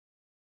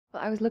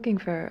Well, I was looking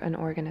for an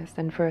organist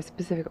and for a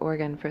specific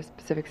organ for a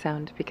specific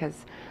sound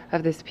because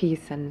of this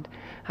piece, and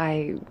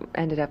I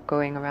ended up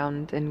going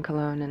around in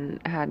Cologne and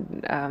had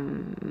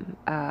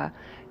a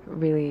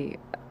really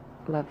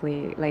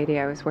lovely lady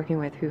I was working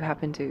with who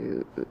happened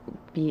to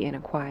be in a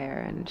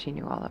choir, and she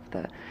knew all of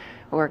the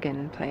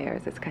organ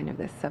players. It's kind of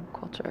this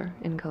subculture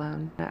in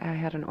Cologne. I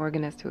had an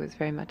organist who was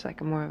very much like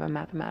more of a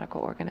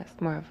mathematical organist,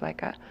 more of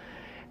like a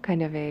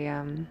kind of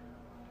a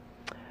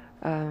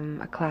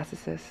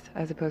classicist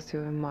as opposed to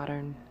a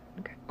modern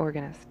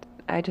organist.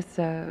 I just,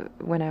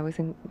 when I was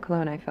in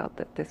Cologne, I felt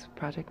that this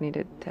project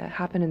needed to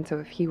happen, and so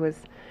if he was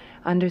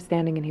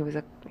understanding, and he's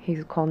a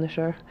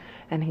Kölnischer,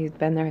 and he's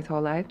been there his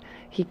whole life,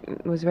 he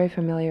was very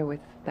familiar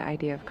with the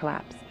idea of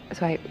collapse.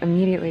 So I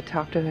immediately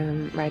talked to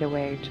him right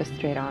away, just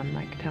straight on,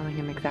 like telling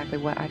him exactly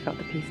what I felt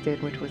the piece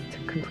did, which was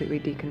to completely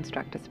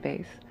deconstruct a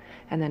space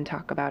and then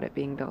talk about it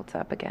being built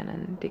up again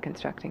and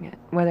deconstructing it.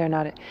 Whether or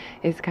not it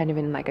is kind of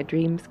in like a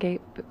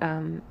dreamscape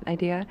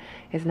idea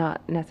is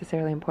not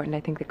necessarily important. I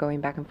think that going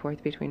back and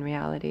forth between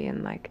reality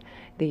and like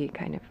the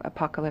kind of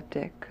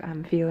apocalyptic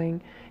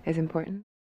feeling is important.